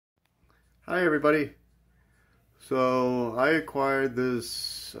Hi everybody. So I acquired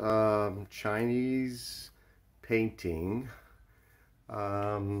this Chinese painting.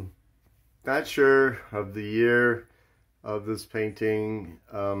 Um, Not sure of the year of this painting.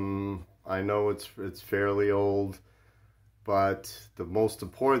 I know it's fairly old, but the most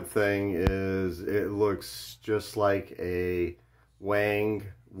important thing is it looks just like a Wang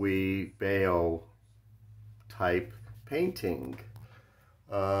Weibao type painting.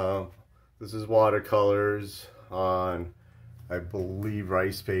 Uh, this is watercolors on, I believe,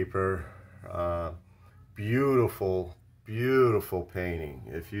 rice paper. Beautiful, beautiful painting.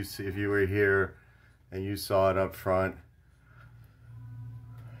 If you were here and you saw it up front,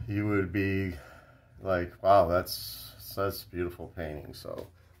 you would be like, "Wow, that's beautiful painting." So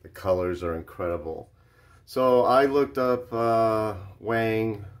the colors are incredible. So I looked up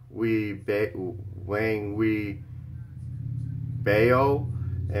Wang Weibao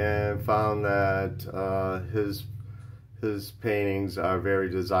and found that his paintings are very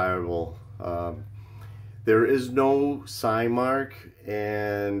desirable. There is no sign mark,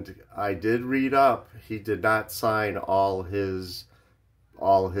 and I did read up. He did not sign all his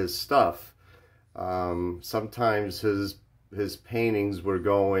stuff. Sometimes his paintings were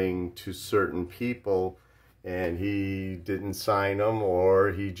going to certain people, and he didn't sign them,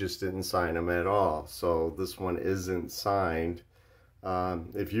 or he just didn't sign them at all. So this one isn't signed.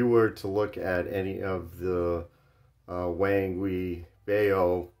 If you were to look at any of the Wang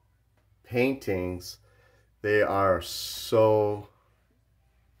Weibao paintings, they are so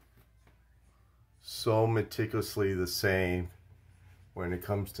meticulously the same when it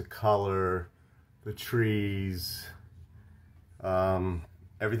comes to color, the trees,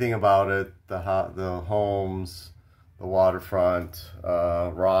 everything about it, the homes, the waterfront,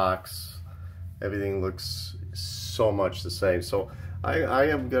 rocks, everything looks so much the same. So I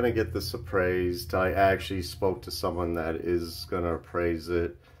am going to get this appraised. I actually spoke to someone that is going to appraise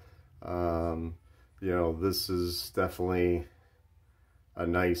it. You know, this is definitely a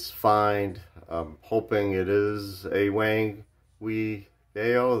nice find. I'm hoping it is a Wang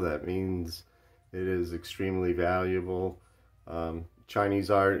Weibao. That means it is extremely valuable.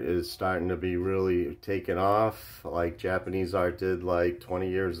 Chinese art is starting to be really taken off like Japanese art did like 20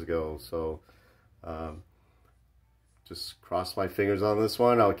 years ago. So just cross my fingers on this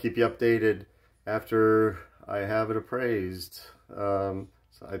one. I'll keep you updated after I have it appraised. So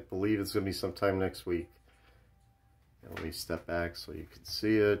I believe it's going to be sometime next week. And let me step back so you can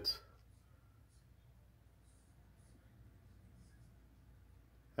see it.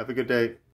 Have a good day.